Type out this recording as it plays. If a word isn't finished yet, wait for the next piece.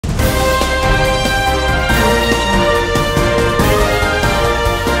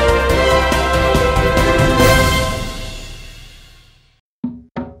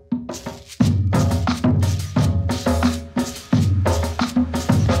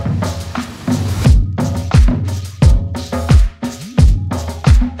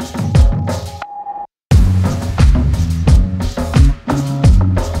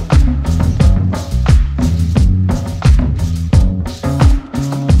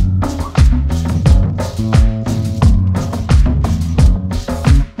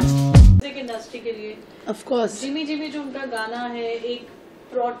course. Jimmy Jimmy जो उनका गाना है, एक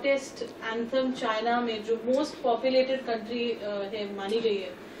प्रोटेस्ट एंथम चाइना में जो मोस्ट पॉपुलेटेड कंट्री है मानी गई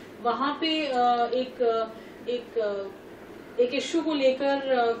है, वहाँ पे एक इशू को लेकर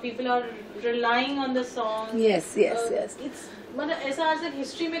people are relying on the song. Yes. मतलब ऐसा आज तक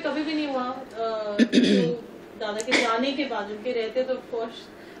हिस्ट्री में कभी भी नहीं हुआ. तो दादा के जाने के बाद, उनके रहते तो ऑफकोर्स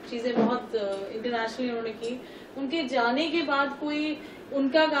चीजें बहुत इंटरनेशनली उन्होंने की, उनके जाने के बाद कोई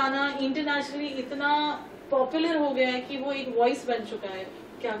उनका गाना इंटरनेशनली इतना पॉपुलर हो गया है कि वो एक वॉइस बन चुका है.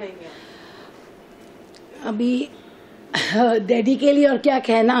 क्या कहेंगे आप? अभी डैडी के लिए और क्या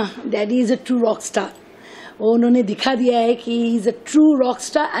कहना. Daddy is a true rock star. वो उन्होंने दिखा दिया है कि he is a true rock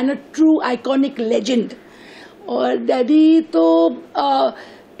star and a true iconic legend. और डैडी तो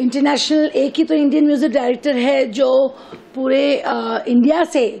इंटरनेशनल एक ही तो इंडियन म्यूजिक डायरेक्टर है जो पूरे इंडिया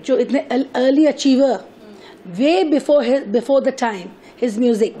से जो इतने early achiever way before the time his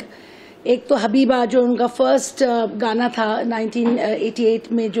music. एक तो हबीबा जो उनका फर्स्ट गाना था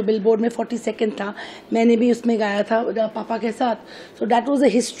 1988 में जो बिलबोर्ड में 42nd था. मैंने भी उसमें गाया था पापा के साथ. So that was a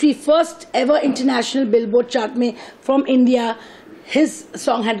history, first ever international billboard chart में from India his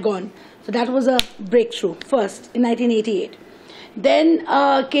song had gone. So that was a breakthrough first in 1988. Then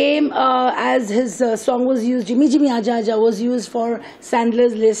came as his song was used, Jimmy Jimmy Aaja Aaja was used for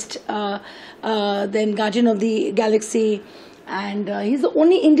Sandler's List, then Guardian of the Galaxy, and he's the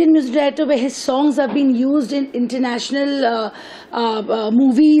only Indian music director where his songs have been used in international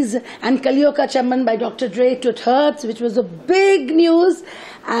movies, and Kaliyo Ka Chaman by Dr. Dre to It Hurts, which was a big news,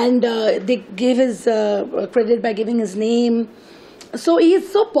 and they gave his credit by giving his name. So he is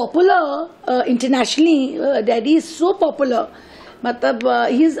so popular internationally. Daddy is so popular. Matlab,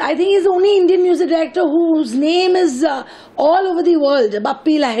 I think he's the only Indian music director whose name is all over the world.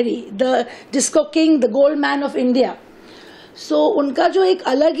 Bappi Lahiri, the disco king, the gold man of India. So उनका जो एक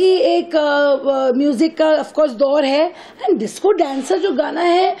अलग ही एक music का of course दौर है. And disco dancer जो गाना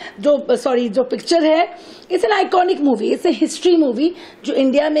है, जो पिक्चर है, it's an iconic movie, it's a history movie. जो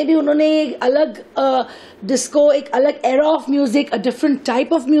इंडिया में भी उन्होंने एक अलग डिस्को, एक अलग era of music, a different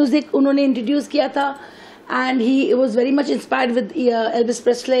type of music उन्होंने इंट्रोड्यूस किया था. And he was very much inspired with Elvis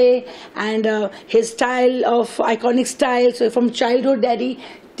Presley and his style of iconic style. So from childhood, daddy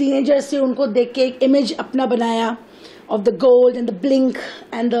teenagers से उनको देख के एक image अपना बनाया of the gold and the blink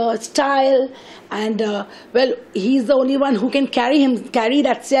and the style, and well, he's the only one who can carry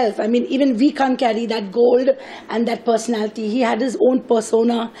that self. I mean, even we can't carry that gold and that personality. He had his own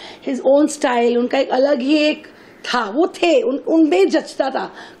persona, his own style. उनका एक अलग ही एक था, वो थे, उनमें जचता था,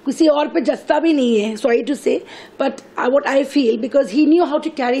 किसी और पे जचता भी नहीं है. Sorry to say, but what I feel, because he knew how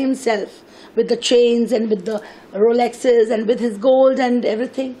to carry himself with the chains and with the Rolexes and with his gold and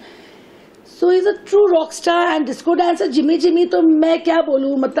everything. So he's a true rock star and disco dancer. Jimmy Jimmy तो मैं क्या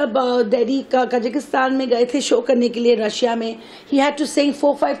बोलूँ, मतलब daddy का Kazakhstan में गए थे show करने के लिए रशिया में. He had to sing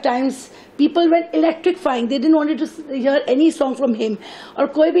 4-5 times. People went electrifying. They didn't want to hear any song from him. और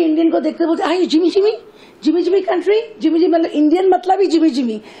कोई भी इंडियन को देखते बोलते हाँ Jimmy Jimmy, Jimmy Jimmy country, Jimmy Jimmy मतलब इंडियन मतलब ही जिमी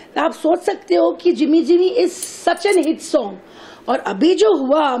जिमी. तो आप सोच सकते हो कि Jimmy Jimmy is such an hit song. और अभी जो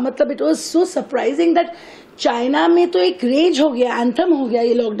हुआ, मतलब it was so surprising that China में तो एक रेज हो गया, एंथम हो गया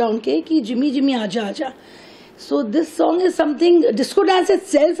ये लॉकडाउन के, कि जिमी जिमी आजा आजा. So this song is something. Disco dance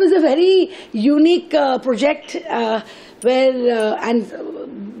itself is a very unique project where and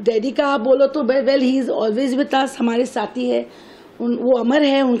daddy का आप बोलो तो well he is always with us, हमारे साथी है. वो अमर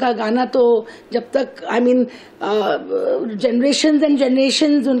है. उनका गाना तो जब तक I mean generations and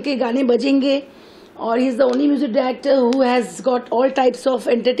generations उनके गाने बजेंगे. और he is the only music director who has got all types of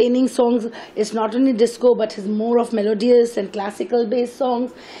entertaining songs. It's not only disco but is more of melodious and classical based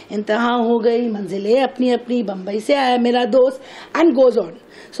songs. इंतहा हो गई, मंजिलें अपनी अपनी, बम्बई से आया मेरा दोस्त, and goes on.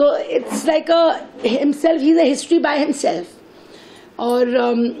 So it's like himself, he is a history by himself. और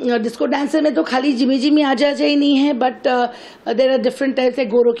डिस्को डांसर में तो खाली जिमी जिमी आजा आजा ही नहीं है, but there are different types है.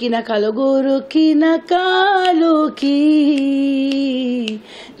 गोरो की ना कालो, गोरो की ना कालो की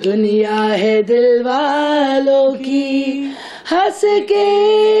दुनिया है दिल वालों की, हंस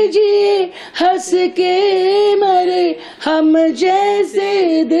के जिए हंस के मरे हम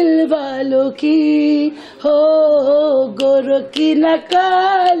जैसे दिल वालों की, हो गोरो की ना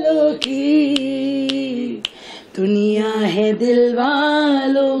कालो की दुनिया है दिल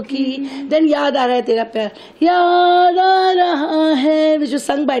वालों की. देन याद आ रहा है तेरा प्यार, याद आ रहा है, which was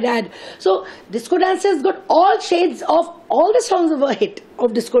sung by Dad. So disco dancer has got all shades of all the songs of a hit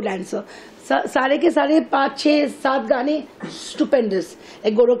of disco dancer. सारे के सारे 5, 6, 7 गाने स्टुपेंडस.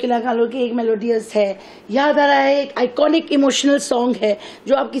 एक गोरो किला कालो की एक मेलोडियस है. याद आ रहा है एक आइकॉनिक इमोशनल सॉन्ग है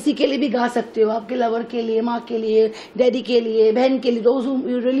जो आप किसी के लिए भी गा सकते हो, आपके लवर के लिए, माँ के लिए, डैडी के लिए, बहन के लिए, those whom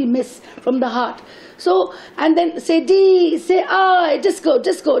you really miss from the heart. So and then say D, say I, disco,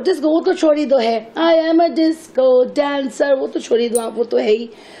 disco, disco, वो तो छोड़ी दो है. I am a disco dancer, वो तो छोड़ी दो आप, वो तो है ही.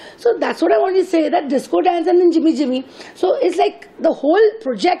 So that's what I want to say, that disco dance and then Jimmy Jimmy. So it's like the whole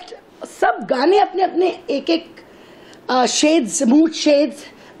project, सब गाने अपने अपने एक एक shades, mood shades.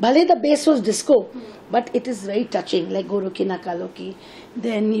 भले the bass was disco, but it is very touching, like Goro Ki Na Kalo Ki.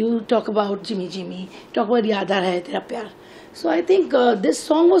 Then you talk about Jimmy Jimmy, talk about Yaad Aa Raha Hai Tera Pyar. So I think this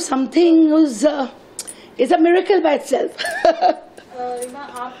song was something who's is a miracle by itself. Reema,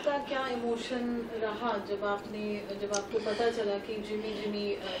 आपका क्या emotion रहा जब आपको पता चला कि Jimmy Jimmy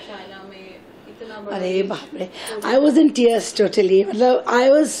China में इतना बड़ा? अरे बाप रे, I was in tears totally. मतलब I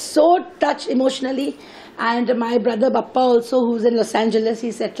was so touched emotionally, and my brother Bappa also, who's in Los Angeles,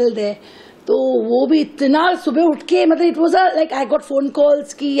 he settled there. तो वो भी इतना सुबह उठ के, मतलब it was like I got phone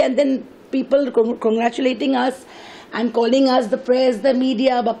calls की, and then people congratulating us and calling us, the press, the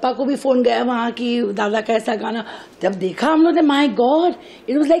media. Bappa को भी फोन गया वहाँ की दादा का ऐसा गाना. जब देखा हम लोग ने, my God,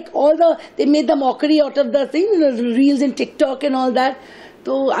 it was like they made the mockery out of the thing, the reels in TikTok and all that.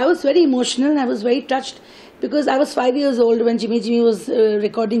 So I was very emotional, I was very touched, because I was 5 years old when Jimmy Jimmy was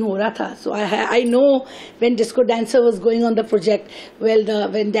recording हो रहा था. So I know when Disco Dancer was going on the project, well,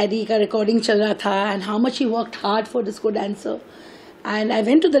 when Daddy का recording चल रहा था, and how much he worked hard for Disco Dancer. And I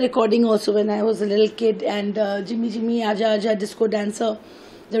went to the recording also when I was a little kid, and Jimmy Jimmy, Aaja Aaja, Disco Dancer,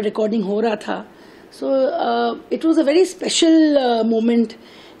 the recording हो रहा था. So it was a very special moment,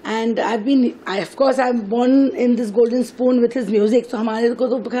 and of course I'm born in this golden spoon with his music. So हमारे को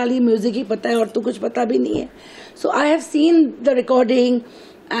तो खाली music ही पता है और तो कुछ पता भी नहीं है. So I have seen the recording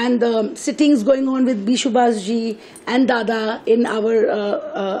and the sittings going on with B. Subhash ji and Dada in our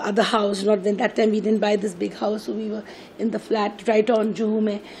other house. Not when that time we didn't buy this big house, so we were in the flat right on Juhu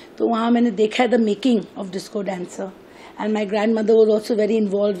में. तो वहाँ मैंने देखा the making of Disco Dancer. And my grandmother was also very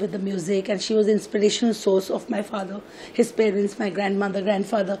involved with the music, and she was the inspirational source of my father, his parents, my grandmother,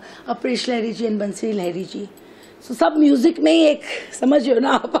 grandfather, Bappi Lahiri ji and Bappi Lahiri ji. So सब music में ही एक समझ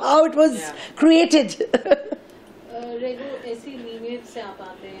ना how it was created. रेगो, ऐसी lineage से आप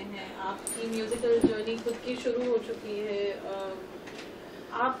आते हैं, आपकी म्यूजिकल जर्नी खुद की शुरू हो चुकी है.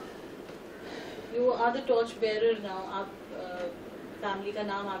 आप you are the torch bearer now, आप फैमिली का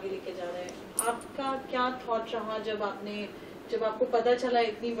नाम आगे लेके जा रहे हैं. आपका क्या थॉट रहा जब आपको पता चला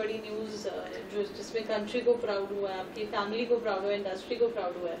इतनी बड़ी न्यूज जिसमें कंट्री को प्राउड हुआ है, आपकी फैमिली को प्राउड हुआ है, इंडस्ट्री को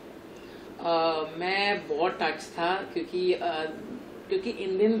प्राउड हुआ है? मैं बहुत टच था, क्योंकि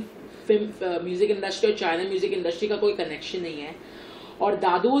इंडियन म्यूजिक इंडस्ट्री और चाइना म्यूजिक इंडस्ट्री का कोई कनेक्शन नहीं है, और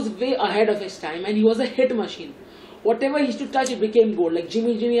दादू was way ahead of his time and he was a hit machine. Whatever he used to touch, it became gold. Like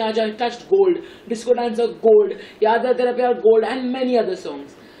Jimmy Jimmy Aaja touched gold, Disco Dancer gold, Yaad Aa Tera Pyar gold, and many other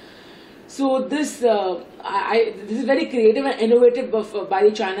songs. So this is very creative and innovative by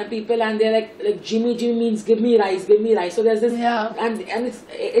the China people, and they're like Jimmy Jimmy means give me rice, give me rice. So there's this, and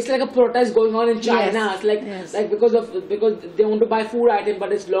it's like a protest going on in China. Yes. It's like because they want to buy food item,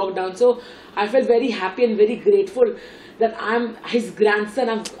 but it's locked down. So I felt very happy and very grateful that I'm his grandson.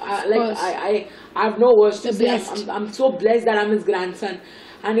 I have no words to say. I'm so blessed that I'm his grandson,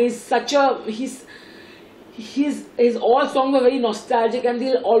 and his all songs are very nostalgic, and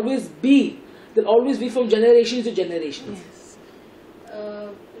they'll always be from generations to generations. Yes.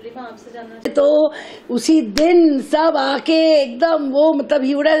 Reema, आपसे जानना तो उसी दिन सब आके एकदम वो, मतलब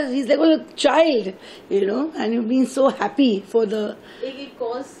he's like a child, and you've been so happy for the एक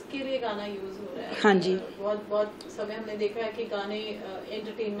कॉज के लिए गाना यूज हो रहा है. हाँ जी, बहुत समय हमने देखा है कि गाने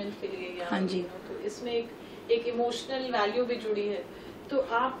एंटरटेनमेंट के लिए या, हाँ जी, तो इसमें एक इमोशनल वैल्यू भी जुड़ी है. तो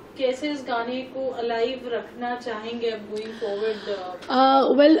आप कैसे इस गाने को अलाइव रखना चाहेंगे अब going forward?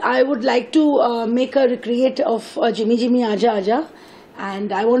 Well, I would like to make a recreate of Jimmy Jimmy Aaja Aaja,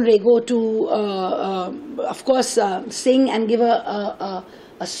 and I want Rego to of course sing and give a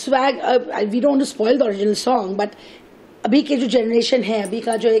swag. We don't want to spoil the original song, but अभी के जो generation है, अभी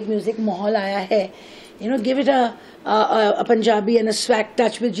का जो एक music माहौल आया है, give it a Punjabi and a swag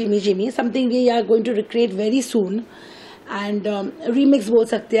touch with Jimmy Jimmy, something we are going to recreate very soon. And remix बोल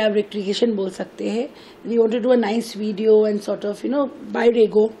सकते हैं, recreation बोल सकते हैं. We want to do a nice video and sort of by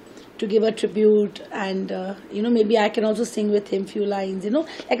Rego to give a tribute, and maybe I can also sing with him few lines,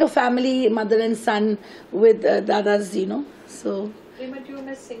 like a family, mother and son with dadas, so. But you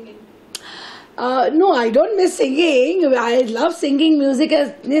miss singing. No, I don't miss singing. I love singing music.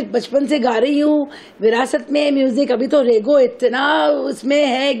 बचपन से गा रही हूँ, विरासत में music. अभी तो रेगो इतना उसमें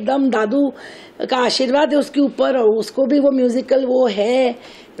है, एकदम दादू का आशीर्वाद है उसके ऊपर, और उसको भी वो म्यूजिकल वो है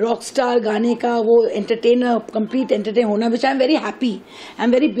रॉक स्टार गाने का, वो एंटरटेनर, कंप्लीट एंटरटेन होना, विच I am very happy. I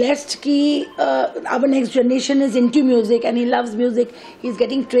am very blessed कि our next generation is into music and he loves music. He is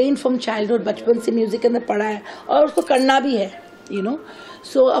getting train from childhood. बचपन से म्यूजिक के अंदर पढ़ा है और उसको करना भी है, you know.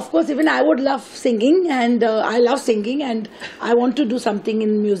 So of course even I would love singing, and I love singing, and I want to do something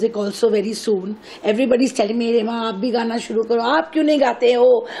in music also very soon. Everybody is telling me, रेमा आप भी गाना शुरू करो, आप क्यों नहीं गाते हो,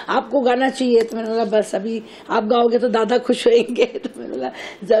 आपको गाना चाहिए. तो मैंने बोला बस अभी आप गाओगे तो दादा खुश होंगे. तो मैंने बोला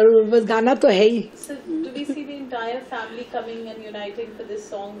जरूर, बस गाना तो है ही. So do we see the entire family coming and uniting for this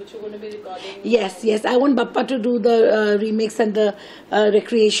song which you're going to be recording? Yes, I want Bappa to do the remix and the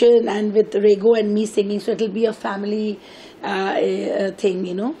recreation, and with Rego and me singing, so it'll be a family thing,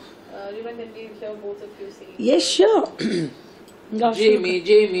 you know. Rima, can we hear both of you singing? Yes, sure. Jimmy,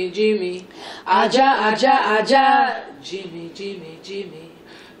 Jimmy, Jimmy, आजा आजा आजा. Jimmy, Jimmy, Jimmy,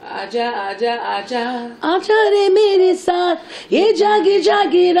 आजा आजा आजा. आजा रे मेरे साथ ये जागी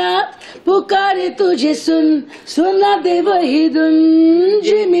जागी रात, पुकारे तुझे सुना दे वही धुन.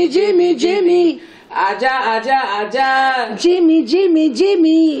 जिमी जिमी जिमी, आजा आजा आजा. जिमी जिमी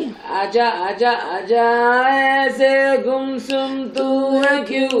जिमी, आजा आजा आजा. ऐसे गुमसुम तू है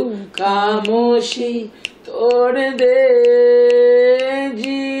क्यों, खामोशी तोड़ दे.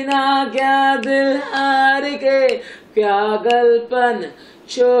 जीना क्या दिल हार के, पागलपन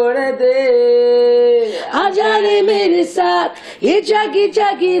छोड़ दे. आजा रे मेरे साथ ये जागी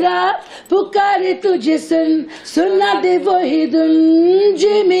जागी रात, पुकारे तुझे सुना दे वही धुन.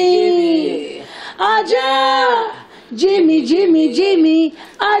 जिमी आजा, जिमी जिमी जिमी,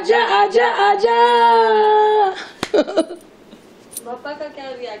 आजा आजा आजा. पापा का क्या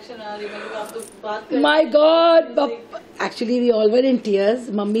रिएक्शन आ रही है, आप तो बात कर. My God, actually we all were in tears.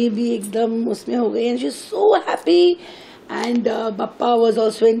 Mummy भी एकदम उसमें हो गई, and she's so happy, and Bappa was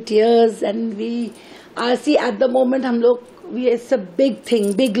also in tears, and we see at the moment हम लोग, it's a big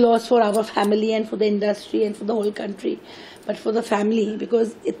thing, big loss for our family and for the industry and for the whole country. But for the family,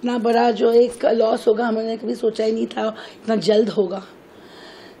 because इतना बड़ा जो एक loss होगा हमने कभी सोचा ही नहीं था इतना जल्द होगा.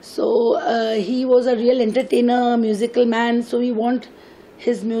 So he was a real entertainer, musical man. So we want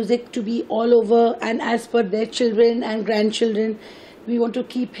his music to be all over, and as per their children and grandchildren, we want to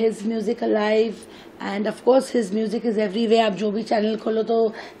keep his music alive. And of course his music is everywhere. आप जो भी channel खोलो तो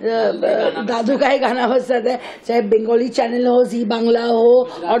दादू का ही गाना बजता है, चाहे बंगाली चैनल हो, जी बांग्ला हो,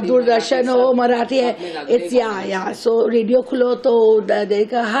 और दूरदर्शन हो, मराठी है. इट्स या सो रेडियो खोलो तो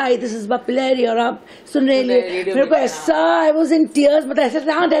देखा hi this is Bappi Lahiri, और आप सुन रहे हैं. मेरे को ऐसा, I was in tears, but ऐसा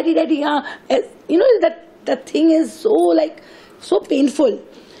हाँ डैडी डैडी हाँ, you know that thing is so like so painful.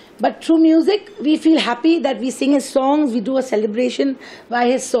 But through music, we feel happy that we sing his songs, we do a celebration by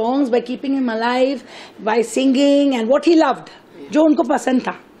his songs, by keeping him alive, by singing, and what he loved, जो उनको पसंद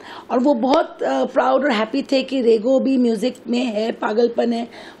था. और वो बहुत proud और happy थे कि रेगो भी म्यूजिक में है, पागलपन है,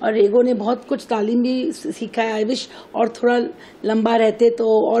 और रेगो ने बहुत कुछ तालीम भी सीखा है. आई विश और थोड़ा लंबा रहते तो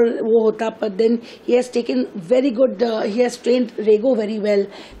और वो होता, पर then he has taken very good, he has trained Rego very well,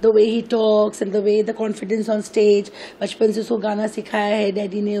 the way he talks and the way the confidence on stage. बचपन से उसको गाना सिखाया है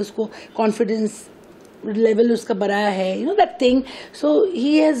डैडी ने, उसको कॉन्फिडेंस level उसका बढ़ाया है, you know that thing. So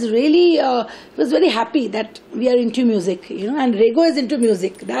he has really was very happy that we are into music, you know, and Rego is into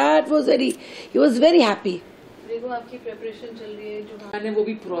music. That was he was very happy. रेगो आपकी preparation चल रही है जो मैंने वो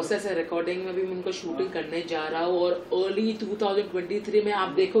भी प्रोसेस है, recording में भी मैं उनको शूटिंग करने जा रहा हूँ, और अर्ली 2023 में आप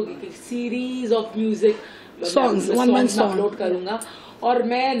देखोगे कि series of music songs one upload करूंगा. और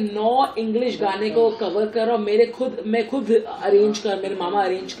मैं 9 इंग्लिश गाने को कवर कर रहा हूँ. मैं खुद अरेंज कर, मेरे मामा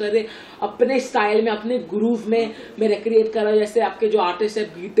अरेंज कर रहे, अपने स्टाइल में, अपने ग्रूव में मैं रिक्रिएट कर रहा हूँ. जैसे आपके जो आर्टिस्ट है,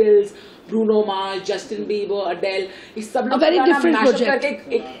 Beatles, Bruno Mars, Justin Bieber, अडेल, इस सब लोग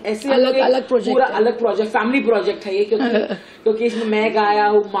एक ऐसे अलग प्रोजेक्ट, पूरा अलग प्रोजेक्ट, फैमिली प्रोजेक्ट है ये, क्योंकि इसमें मैं गाया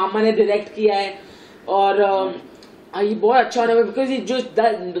हूँ, मामा ने डायरेक्ट किया है, और ये बहुत अच्छा होने, बिकॉज ये जो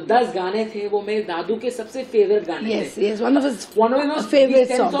 10 गाने थे वो मेरे दादू के सबसे फेवरेट गाने थे. Yes, one of his favorite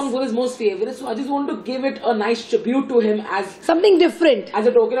songs. 10 songs were his most favorite, so I just want to give it a nice tribute to him as something different, as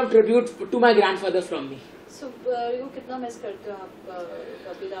a token of tribute to my grandfather from me. So you कितना miss करते हो आप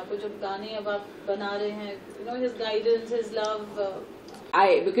कपिल को, जब गाने अब आप बना रहे हैं, you know his guidance, his love.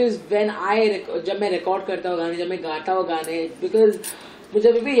 Because जब मैं रिकॉर्ड करता हूँ गाने, जब मैं गाता हूँ गाने, because मुझे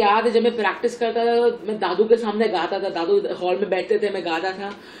अभी भी याद है जब मैं प्रैक्टिस करता था, मैं दादू के सामने गाता था, दादू हॉल में बैठते थे, मैं गाता था,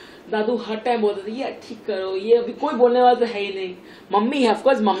 दादू हर टाइम बोलते थे ये ठीक करो, ये अभी कोई बोलने वाला तो है ही नहीं। मम्मी है, ऑफ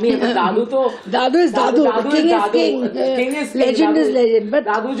कोर्स मम्मी है, पर दादू तो दादू is Dadu, king is legend is legend. But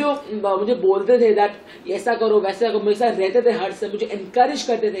दादू जो मुझे बोलते थे दैट ऐसा करो वैसा करो, मेरे साथ रहते थे हर समय, मुझे एनकरेज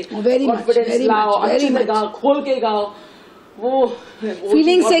करते थे, कॉन्फिडेंस लाओ, अच्छे से गाओ, खोल के गाओ, वो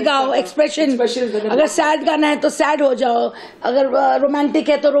फीलिंग से गाओ, एक्सप्रेशन। अगर सैड गाना है तो सैड हो जाओ, अगर रोमांटिक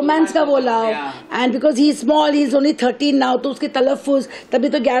है तो रोमांस का बोलाओ। And because he small, he is only 13 now, तो उसके तलफ्फुज तभी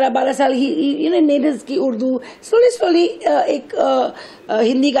तो 11-12 साल ही नेटिव की उर्दू स्लोली एक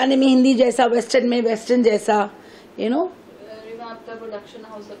हिंदी गाने में हिंदी जैसा, वेस्टर्न में वेस्टर्न जैसा, आपका प्रोडक्शन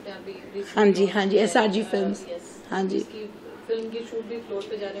हाउस अभी हाँ जी SRG फिल्म्स, हाँ जी। फिल्म की शूट भी फ्लोर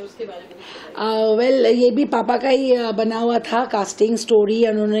पे जा रहे हैं, उसके बारे में वेल ये भी पापा का ही बना हुआ था, कास्टिंग स्टोरी,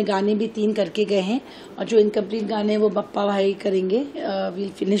 उन्होंने गाने भी 3 करके गए हैं, और जो इनकम्प्लीट गाने वो बप्पा भाई करेंगे। We'll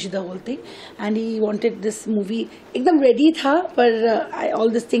finish the whole thing and he wanted this movie, एकदम रेडी था, पर all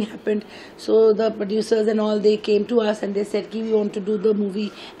this thing happened, so the producers and all they came to us and they said कि we want to do the movie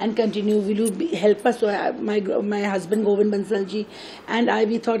and continue, will you help us? My husband Govind Bansal ji and I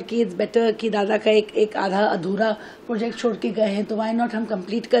we thought कि it's better कि दादा का एक आधा अधूरा project छोड़ के गए हैं, तो व्हाई नॉट हम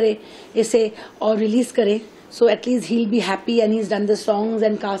कंप्लीट करें इसे और रिलीज करें। So at least he'll be happy, and he's done the songs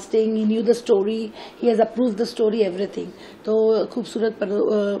and casting. He knew the story. He has approved the story, everything. तो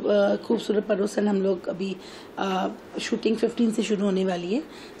खूबसूरत पड़ोसन हम लोग अभी शूटिंग 15 से शुरू होने वाली है,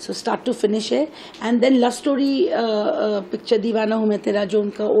 so start to finish है। And then love story picture दीवाना हूँ मैं तेरा, जो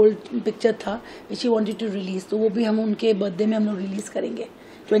उनका ओल्ड पिक्चर था, which he wanted to release, तो वो भी हम उनके बर्थडे में हम लोग रिलीज करेंगे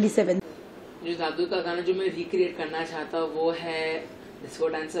 27। जो दादू का गाना जो मैं रिक्रिएट करना चाहता हूँ वो है डिस्को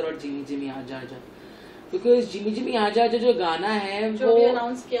डांसर और जिमी जिमी आजा आजा, बिकॉज जिमी जिमी आजा आजा जो गाना है जो भी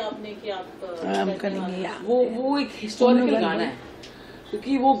अनाउंस किया आपने कि आप करेंगे, वो एक हिस्टोरिकल गाना है,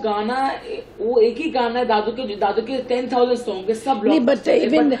 क्योंकि वो गाना, वो एक ही गाना है दादू के 10,000 सॉन्ग के सब लोग, बट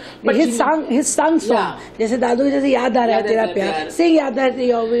इवन हिज सॉन्ग जैसे दादू जैसे याद आ रहा है तेरा प्यार से, याद आ रहा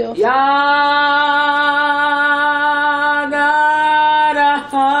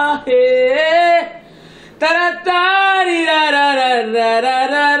है तरा तारी रा रा रा रा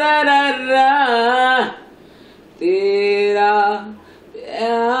रा रा रा रा तेरा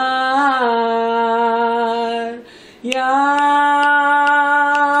यार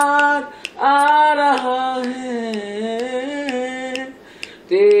आ रहा है,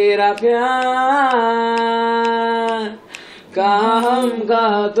 तेरा प्यार का हम का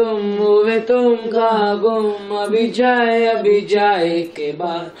तुम हुए तुम का गुम, अभी जाए के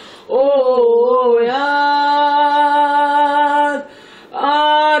बाद ओ यार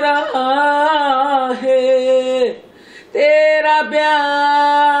आ रहा है तेरा प्यार,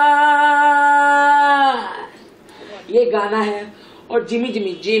 ये गाना है। और Jimmy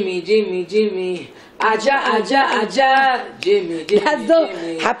Jimmy Jimmy Jimmy Jimmy आजा आजा आजा जिमी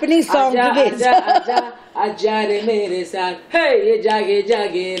जिमी हैपनिंग सॉन्ग आजा आजा आजा रे मेरे साथ, हे ये जागे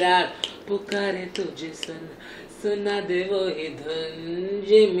जागे रात पुकारे तुझे सुना दे वो ही धुन,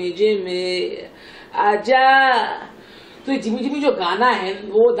 जिमी जिमी आजा। तो जिमी जिमी जो गाना है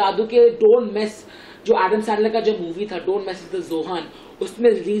वो दादू के डोंट मेस, जो एडम सैंडलर का जो मूवी था don't mess with the Johan, उसमें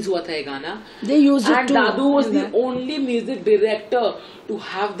रिलीज हुआ था ये गाना। And Dadu was the only music director to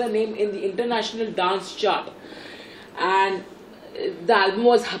have the name in the international dance chart. And the album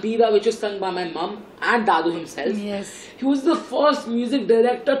was Habiba, which was sung by my mum and Dadu himself. Yes. He was the first music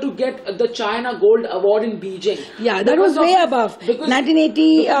director to get the China Gold Award in Beijing. Yeah, that was way above.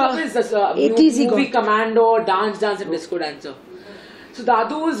 1980, 80s he got. Movie Commando, Dance and Disco Dancer. So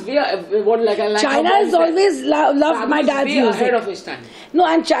Dadu was way, China has always loved my dad's way music. Ahead of his time. No,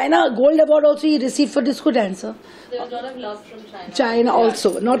 and China Gold Award also he received for Disco Dancer. There was a lot of love from China. China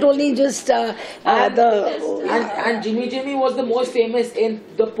also, not only just and Jimmy Jimmy was the most famous in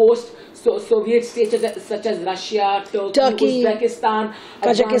the post-Soviet states such as Russia, Turkey, Uzbekistan,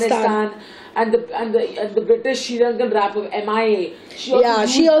 Kazakhstan. And the British Sri Lankan rapper MIA.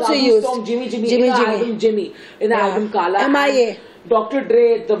 She also used song Jimmy in the album Jimmy in the album Kala. MIA. Dr.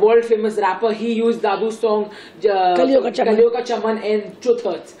 Dre, the world famous rapper, he used Dadu's song Kaliyo Ka Chaman in Truth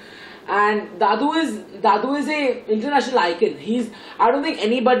Hurts. And Dadu is a international icon. I don't think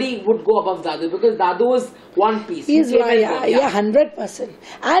anybody would go above Dadu because Dadu was one piece. He's 100%.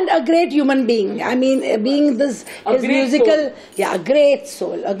 And a great human being. I mean, being his musical, a great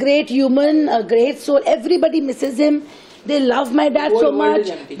soul, a great human, a great soul. Everybody misses him. They love my dad so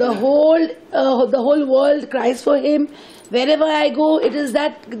much. The whole world cries for him. Wherever I go, it is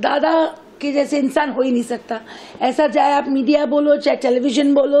that Dada के जैसे इंसान हो ही नहीं सकता. ऐसा चाहे आप media बोलो, चाहे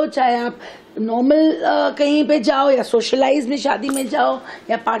टेलीविजन बोलो, चाहे आप नॉर्मल कहीं पे जाओ या सोशलाइज में शादी में जाओ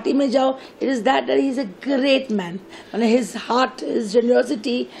या पार्टी में जाओ, it is that he is a great man. मतलब his heart, his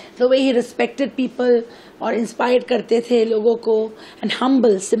generosity, the way he respected people और इंस्पायर करते थे लोगों को. एंड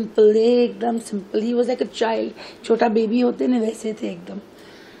हम्बल, सिंपल, एकदम simple. He was like a child. छोटा बेबी होते ना वैसे थे एकदम.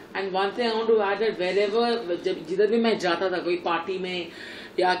 And one thing I want to add that wherever, जब जिधर भी मैं जाता था कोई पार्टी में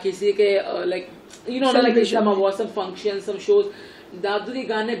या किसी के like you know like some function, some shows, दादू के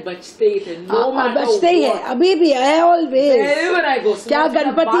गाने बजते ही थे. बजते ही है अभी भी है ऑलवेज. क्या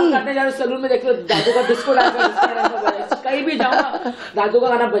गणपति करने जा रहे सलून में देख लो, दादू का डिस्को डांस, कहीं भी जाओ ना दादू का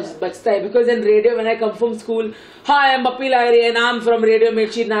गाना बजता है. Because in radio when I come from school, hi, I'm Bappi Lahiri and I'm from Radio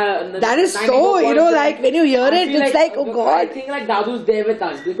Mirchi. That is so, you know, like when you hear it, it's like, oh God. I think like Dadu's there with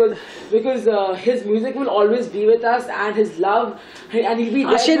us because his music will always be with us, and his love, and he'll be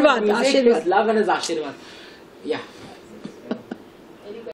there with his music, his love and his Ashirwad. Yeah.